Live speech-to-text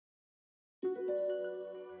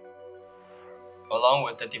Along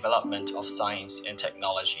with the development of science and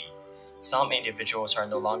technology, some individuals are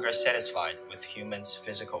no longer satisfied with humans'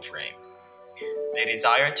 physical frame. They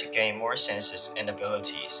desire to gain more senses and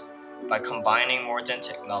abilities by combining modern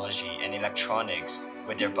technology and electronics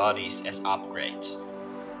with their bodies as upgrades.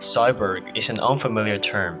 Cyborg is an unfamiliar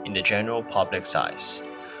term in the general public's eyes,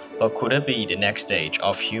 but could it be the next stage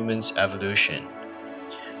of humans' evolution?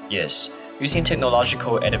 Yes, using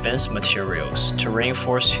technological advanced materials to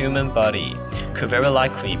reinforce human body could very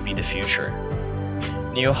likely be the future.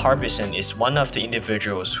 Neil Harbison is one of the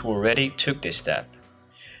individuals who already took this step.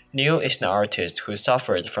 Neil is an artist who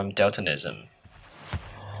suffered from daltonism.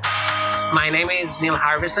 My name is Neil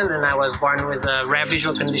Harbison, and I was born with a rare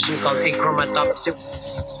visual condition called achromatopsia.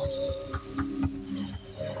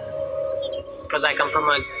 Because I come from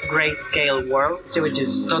a grayscale world, which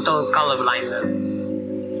is total colorblindness.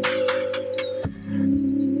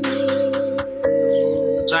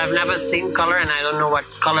 So I've never seen color, and I don't know what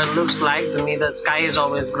color looks like. To me, the sky is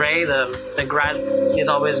always gray, the grass is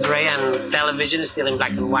always gray, and television is still in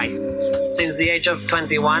black and white. Since the age of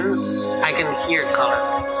 21, I can hear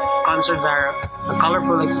color. Concerts are a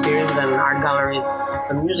colorful experience, and art galleries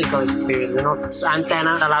a musical experience. This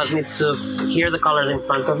antenna allows me to hear the colors in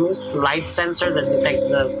front of me. Light sensor that detects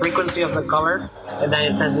the frequency of the color, and then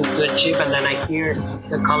it sends it to a chip, and then I hear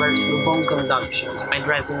the colors through bone conduction. I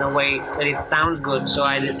dress in a way that it sounds good, so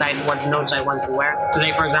I decide what notes I want to wear.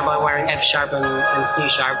 Today, for example, I'm wearing F sharp and C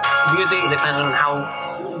sharp. Beauty depends on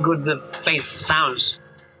how good the face sounds.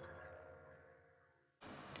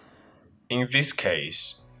 In this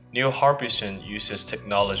case, Neil Harbison uses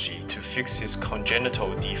technology to fix his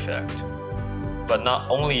congenital defect. But not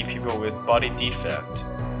only people with body defect,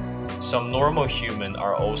 some normal humans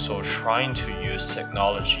are also trying to use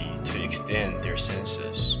technology to extend their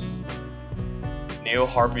senses. Neil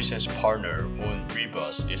Harbison's partner, Moon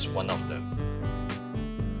Rebus, is one of them.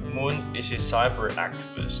 Moon is a cyber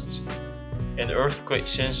activist. An earthquake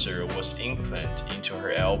sensor was implanted into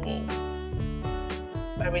her elbow.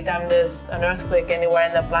 Every time there's an earthquake anywhere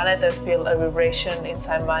on the planet, I feel a vibration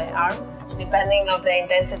inside my arm. Depending on the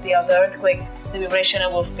intensity of the earthquake, the vibration I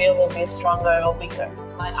will feel will be stronger or weaker.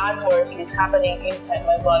 My artwork is happening inside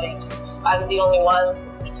my body. I'm the only one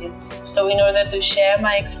who perceives. So in order to share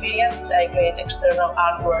my experience, I create external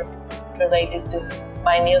artwork related to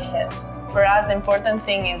my new sense. For us, the important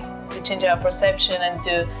thing is to change our perception and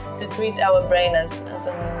to treat our brain as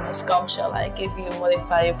a sculpture. Like if you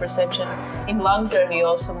modify your perception, in long term you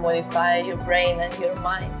also modify your brain and your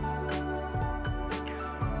mind.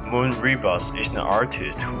 Moon Rebus is an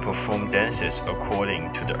artist who performs dances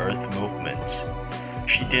according to the earth movements.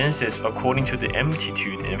 She dances according to the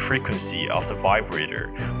amplitude and frequency of the vibrator,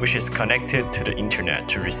 which is connected to the internet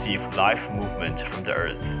to receive live movement from the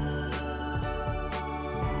earth.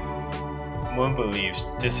 Moon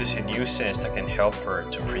believes this is a new sense that can help her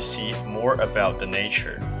to perceive more about the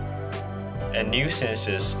nature. And new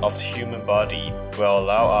senses of the human body will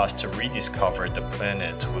allow us to rediscover the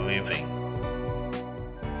planet we live in.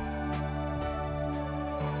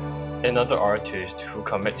 Another artist who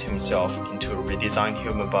commits himself into a redesigned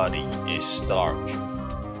human body is Stark.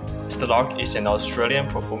 Stark is an Australian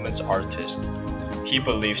performance artist. He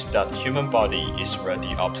believes that human body is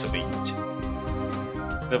already obsolete.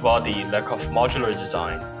 The body lacks of modular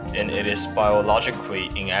design, and it is biologically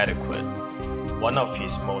inadequate. One of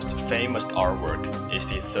his most famous artwork is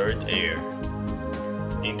the third ear.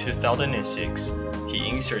 In 2006, he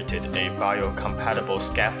inserted a biocompatible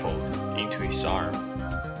scaffold into his arm,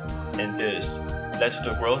 and this led to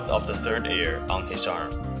the growth of the third ear on his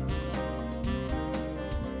arm.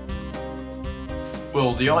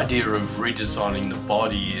 Well, the idea of redesigning the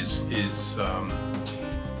body is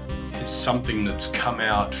something that's come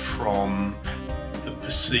out from the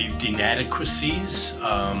perceived inadequacies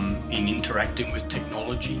in interacting with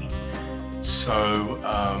technology. So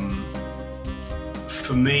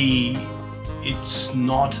for me, it's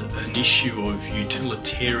not an issue of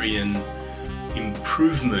utilitarian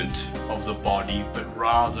improvement of the body, but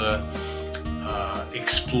rather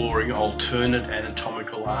exploring alternate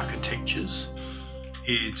anatomical architectures.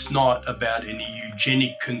 It's not about any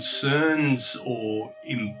eugenic concerns or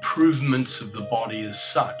improvements of the body as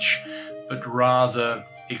such, but rather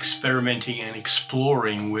experimenting and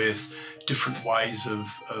exploring with different ways of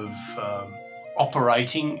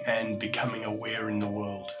operating and becoming aware in the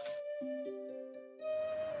world.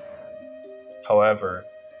 However,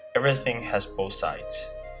 everything has both sides.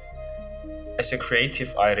 As a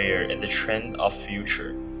creative idea and the trend of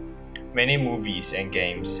future, many movies and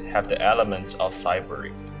games have the elements of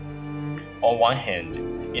cyborg. On one hand,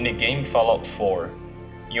 in the game Fallout 4,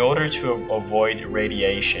 in order to avoid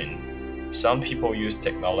radiation, Some people use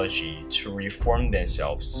technology to reform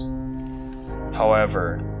themselves.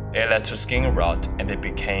 However, it led to skin rot and they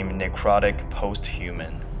became necrotic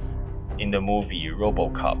post-human. In the movie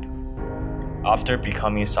RoboCop, after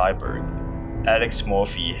becoming Cyborg, Alex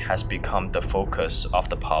Morphy has become the focus of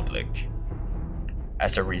the public.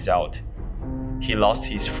 As a result, he lost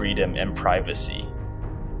his freedom and privacy.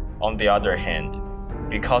 On the other hand,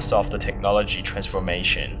 because of the technology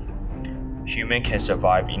transformation, humans can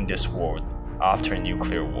survive in this world after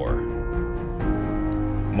nuclear war.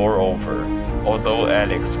 Moreover, although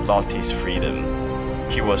Alex lost his freedom,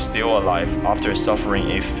 he was still alive after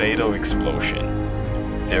suffering a fatal explosion.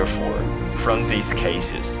 Therefore, from these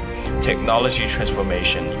cases, technology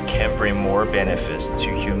transformation can bring more benefits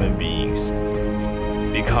to human beings.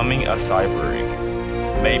 Becoming a cyborg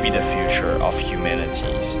may be the future of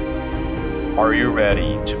humanity. Are you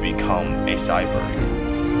ready to become a cyborg?